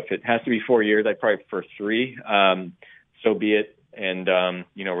 So if it has to be 4 years, I'd probably prefer 3. So be it. And,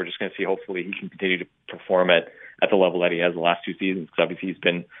 we're just going to see, hopefully he can continue to perform at the level that he has the last 2 seasons, because obviously he's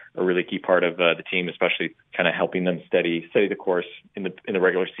been a really key part of the team, especially kind of helping them steady the course in the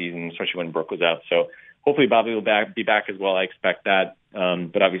regular season, especially when Brooke was out. So hopefully Bobby will be back as well. I expect that.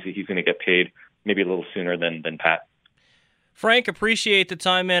 But obviously he's going to get paid maybe a little sooner than Pat. Frank, appreciate the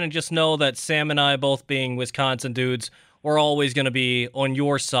time, man, and just know that Sam and I, both being Wisconsin dudes, we're always going to be on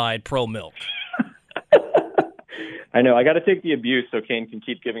your side, pro milk. I know. I got to take the abuse so Kane can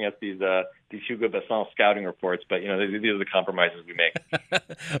keep giving us these Hugo Besson scouting reports, but, these are the compromises we make.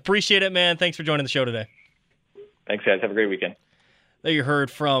 Appreciate it, man. Thanks for joining the show today. Thanks, guys. Have a great weekend. There you heard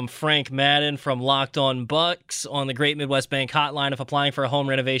from Frank Madden from Locked On Bucks on the Great Midwest Bank hotline. If applying for a home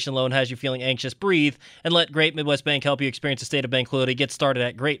renovation loan has you feeling anxious, breathe and let Great Midwest Bank help you experience a state of bankability. Get started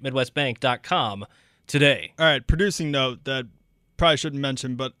at greatmidwestbank.com today. All right, producing note that probably shouldn't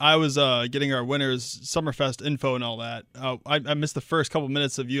mention, but I was getting our winners Summerfest info and all that. I missed the first couple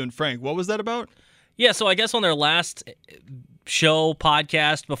minutes of you and Frank. What was that about? Yeah, so I guess on their last show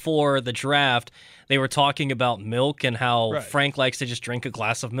podcast before the draft, they were talking about milk and how Frank likes to just drink a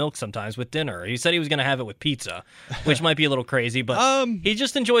glass of milk sometimes with dinner. He said he was going to have it with pizza, which might be a little crazy, but he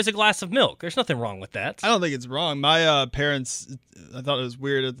just enjoys a glass of milk. There's nothing wrong with that. I don't think it's wrong. My parents, I thought it was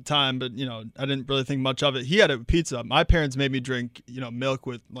weird at the time, but, I didn't really think much of it. He had it with pizza. My parents made me drink, milk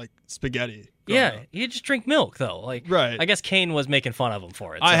with, spaghetti. Yeah, you just drink milk, though. Right. I guess Kane was making fun of him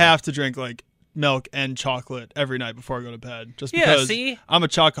for it. So. I have to drink, milk and chocolate every night before I go to bed. Just because I'm a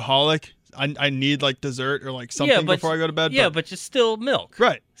chocoholic. I need dessert or something before I go to bed. But just still milk.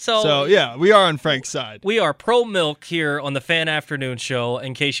 Right. So yeah, we are on Frank's side. We are pro milk here on the Fan Afternoon Show,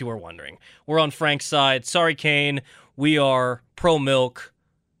 in case you were wondering. We're on Frank's side. Sorry, Kane. We are pro milk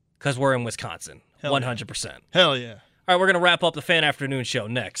because we're in Wisconsin. 100%. Hell yeah. All right, we're going to wrap up the Fan Afternoon Show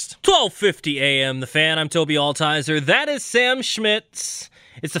next. 12:50 a.m. The Fan. I'm Tobi Altizer. That is Sam Schmitz.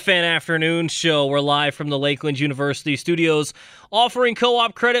 It's the Fan Afternoon Show. We're live from the Lakeland University studios, offering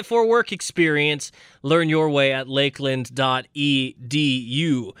co-op credit for work experience. Learn your way at lakeland.edu.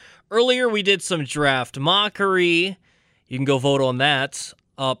 Earlier, we did some draft mockery. You can go vote on that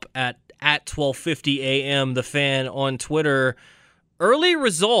up at 12:50 a.m. The Fan on Twitter. Early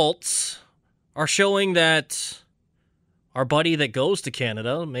results are showing that our buddy that goes to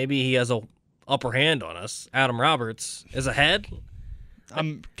Canada, maybe he has a upper hand on us, Adam Roberts, is ahead.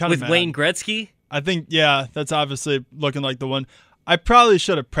 I'm kind of with Wayne Gretzky. I think, yeah, that's obviously looking like the one. I probably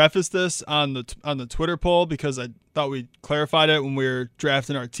should have prefaced this on the Twitter poll because I thought we clarified it when we were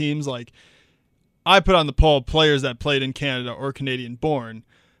drafting our teams. I put on the poll players that played in Canada or Canadian born,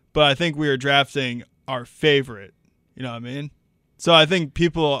 but I think we were drafting our favorite. You know what I mean? So I think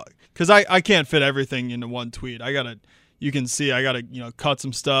people, because I can't fit everything into one tweet. You can see I gotta cut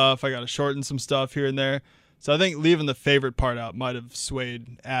some stuff. I gotta shorten some stuff here and there. So I think leaving the favorite part out might have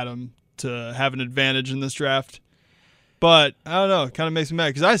swayed Adam to have an advantage in this draft. But I don't know, it kind of makes me mad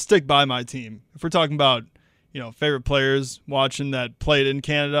because I stick by my team. If we're talking about, favorite players watching that played in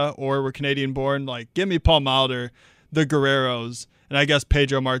Canada or were Canadian born, give me Paul Milder, the Guerreros, and I guess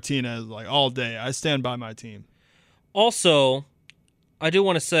Pedro Martinez all day. I stand by my team. Also, I do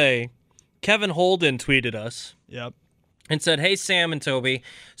want to say Kevin Holden tweeted us. Yep. And said, "Hey, Sam and Toby,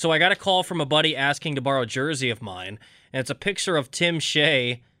 so I got a call from a buddy asking to borrow a jersey of mine, and it's a picture of Tim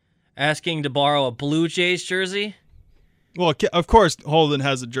Shea asking to borrow a Blue Jays jersey." Well, of course Holden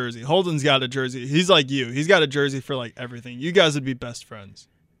has a jersey. Holden's got a jersey. He's like you. He's got a jersey for everything. You guys would be best friends.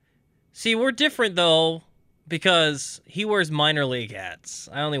 See, we're different, though, because he wears minor league hats.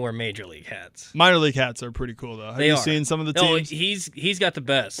 I only wear major league hats. Minor league hats are pretty cool, though. Have you seen some of the teams? No, he's got the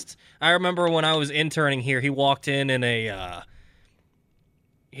best. I remember when I was interning here, he walked in a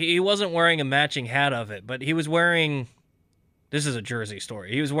he wasn't wearing a matching hat of it, but he was wearing, this is a Jersey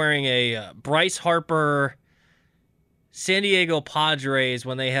story. He was wearing a Bryce Harper San Diego Padres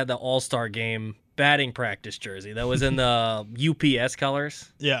when they had the All-Star game batting practice jersey that was in the UPS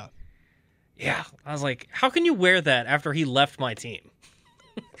colors. Yeah. Yeah, I was like, how can you wear that after he left my team?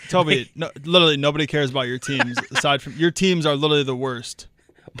 Toby, literally nobody cares about your teams aside from your teams are literally the worst.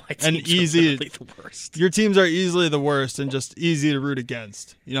 My teams are literally the worst. Your teams are easily the worst and just easy to root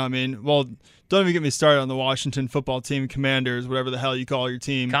against. You know what I mean? Well, don't even get me started on the Washington football team, Commanders, whatever the hell you call your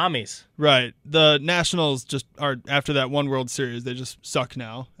team. Commies. Right. The Nationals just are, after that one World Series, they just suck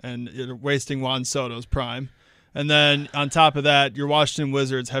now, and you're wasting Juan Soto's prime. And then on top of that, your Washington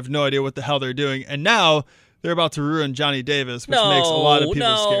Wizards have no idea what the hell they're doing. And now they're about to ruin Johnny Davis, which makes a lot of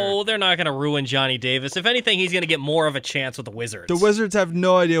people scared. No, they're not going to ruin Johnny Davis. If anything, he's going to get more of a chance with the Wizards. The Wizards have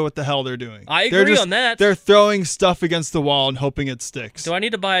no idea what the hell they're doing. I agree on that. They're throwing stuff against the wall and hoping it sticks. Do I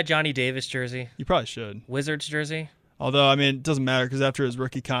need to buy a Johnny Davis jersey? You probably should. Wizards jersey? Although, I mean, it doesn't matter because after his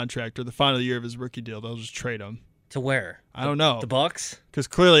rookie contract or the final year of his rookie deal, they'll just trade him. To where? I don't know. The Bucks? Because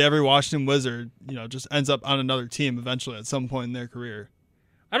clearly every Washington Wizard, just ends up on another team eventually at some point in their career.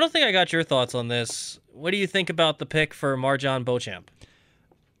 I don't think I got your thoughts on this. What do you think about the pick for MarJon Beauchamp?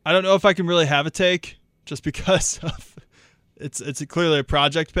 I don't know if I can really have a take just because of it's clearly a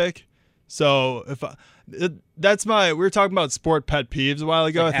project pick. So we were talking about sport pet peeves a while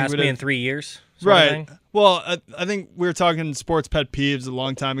ago. Like I think ask me in 3 years. Right. Well, I think we were talking sports pet peeves a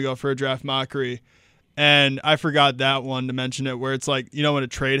long time ago for a draft mockery. And I forgot that one to mention it, where it's when a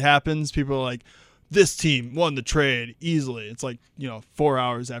trade happens, people are like, this team won the trade easily. It's 4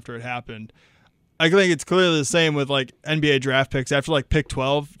 hours after it happened. I think it's clearly the same with NBA draft picks. After pick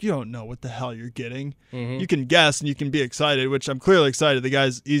 12, you don't know what the hell you're getting. Mm-hmm. You can guess and you can be excited, which I'm clearly excited. The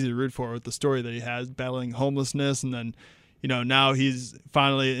guy's easy to root for with the story that he has, battling homelessness and then, now he's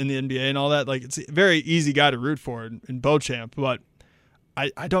finally in the NBA and all that. Like, it's a very easy guy to root for in Beauchamp, but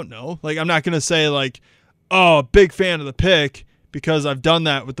I don't know. Like, I'm not going to say, like, oh, big fan of the pick, because I've done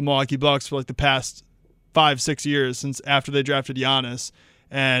that with the Milwaukee Bucks for, like, the past 5-6 years since after they drafted Giannis.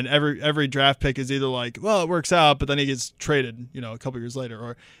 And every draft pick is either like, well, it works out, but then he gets traded, a couple years later.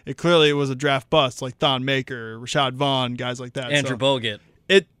 Or it was a draft bust, like Thon Maker, Rashad Vaughn, guys like that. Andrew Bogut.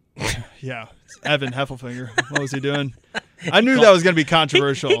 Yeah, Evan Heffelfinger. What was he doing? I knew that was going to be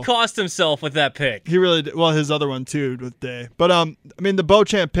controversial. He cost himself with that pick. He really did. Well, his other one too with Day. But the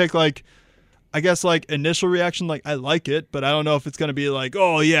Beauchamp pick, like, I guess, like, initial reaction, like, I like it, but I don't know if it's going to be like,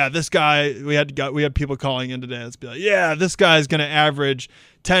 oh yeah, this guy. We had people calling in today. Let's be like, yeah, this guy's going to average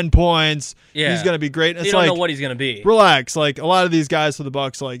 10 points. Yeah, he's going to be great. You don't know what he's going to be. Relax. Like, a lot of these guys for the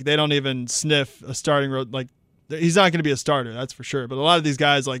Bucks, like, they don't even sniff a starting road. Like, he's not going to be a starter, that's for sure. But a lot of these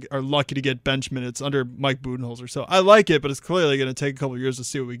guys, like, are lucky to get bench minutes under Mike Budenholzer. So I like it, but it's clearly going to take a couple of years to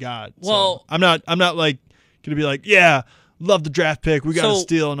see what we got. Well, so I'm not like going to be like, yeah, love the draft pick, we got to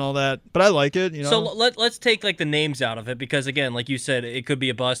steal and all that. But I like it, So let's take, like, the names out of it, because, again, like you said, it could be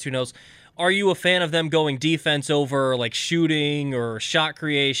a bust. Who knows? Are you a fan of them going defense over, like, shooting or shot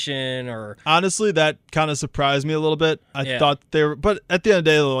creation? Or honestly, that kind of surprised me a little bit. I thought they were, but at the end of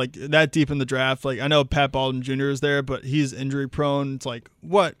the day, like, that deep in the draft, like, I know Pat Baldwin Jr. is there, but he's injury prone. It's like,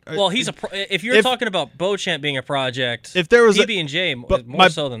 what? Well, if you're talking about Beauchamp being a project, if there was PB&J more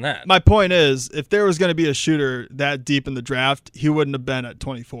so than that. My point is, if there was going to be a shooter that deep in the draft, he wouldn't have been at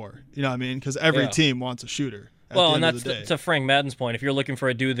 24. You know what I mean? Because every team wants a shooter. Well, and that's to Frank Madden's point. If you're looking for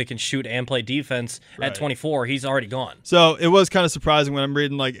a dude that can shoot and play defense at 24, he's already gone. So it was kind of surprising when I'm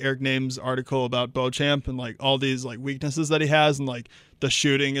reading, like, Eric Name's article about Beauchamp and, like, all these, like, weaknesses that he has, and, like, the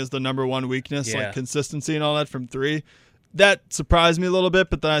shooting is the number one weakness, like consistency and all that from three. That surprised me a little bit,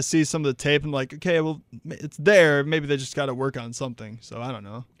 but then I see some of the tape and I'm like, okay, well, it's there. Maybe they just got to work on something. So I don't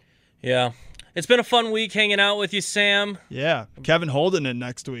know. Yeah. It's been a fun week hanging out with you, Sam. Yeah. Kevin Holden in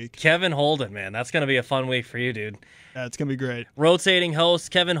next week. Kevin Holden, man. That's going to be a fun week for you, dude. Yeah, it's going to be great. Rotating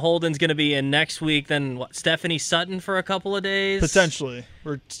host. Kevin Holden's going to be in next week. Then Stephanie Sutton for a couple of days? Potentially.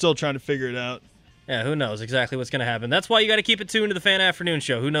 We're still trying to figure it out. Yeah, who knows exactly what's going to happen. That's why you got to keep it tuned to the Fan Afternoon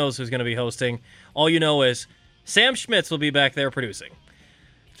Show. Who knows who's going to be hosting? All you know is Sam Schmitz will be back there producing.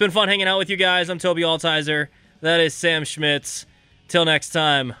 It's been fun hanging out with you guys. I'm Tobi Altizer. That is Sam Schmitz. Till next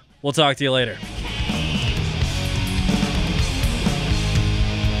time, we'll talk to you later.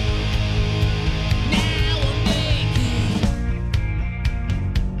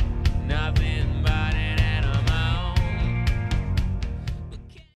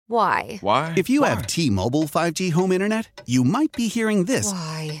 Why? Why? If you have T-Mobile 5G home internet, you might be hearing this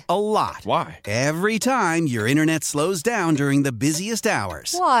Why? a lot. Why? Every time your internet slows down during the busiest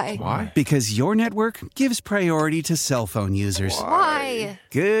hours. Why? Why? Because your network gives priority to cell phone users. Why?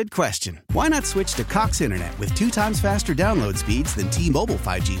 Good question. Why not switch to Cox Internet with 2 times faster download speeds than T-Mobile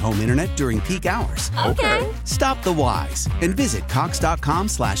 5G home internet during peak hours? Okay. Stop the whys and visit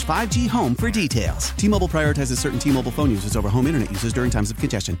cox.com/5G home for details. T-Mobile prioritizes certain T-Mobile phone users over home internet users during times of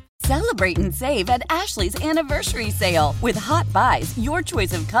congestion. Celebrate and save at Ashley's Anniversary Sale. With Hot Buys, your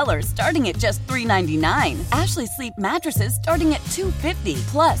choice of colors starting at just $3.99. Ashley Sleep mattresses starting at $2.50.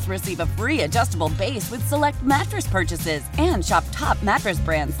 Plus, receive a free adjustable base with select mattress purchases. And shop top mattress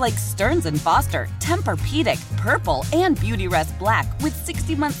brands like Stearns & Foster, Tempur-Pedic, Purple, and Beautyrest Black with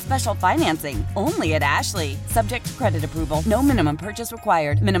 60-month special financing. Only at Ashley. Subject to credit approval. No minimum purchase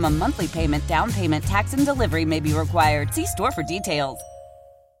required. Minimum monthly payment, down payment, tax, and delivery may be required. See store for details.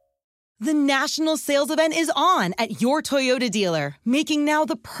 The national sales event is on at your Toyota dealer, making now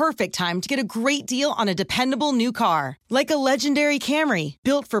the perfect time to get a great deal on a dependable new car. Like a legendary Camry,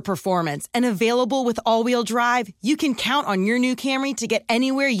 built for performance and available with all-wheel drive, you can count on your new Camry to get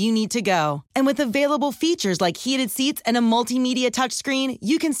anywhere you need to go. And with available features like heated seats and a multimedia touchscreen,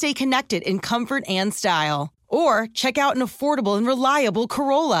 you can stay connected in comfort and style. Or check out an affordable and reliable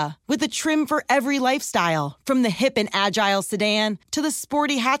Corolla with a trim for every lifestyle, from the hip and agile sedan to the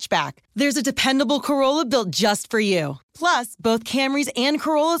sporty hatchback. There's a dependable Corolla built just for you. Plus, both Camrys and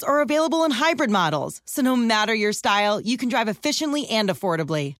Corollas are available in hybrid models, so no matter your style, you can drive efficiently and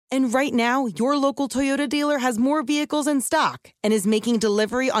affordably. And right now, your local Toyota dealer has more vehicles in stock and is making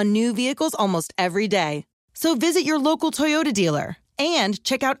delivery on new vehicles almost every day. So visit your local Toyota dealer. And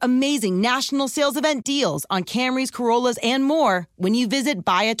check out amazing national sales event deals on Camrys, Corollas, and more when you visit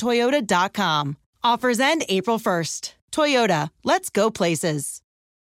buyatoyota.com. Offers end April 1st. Toyota, let's go places.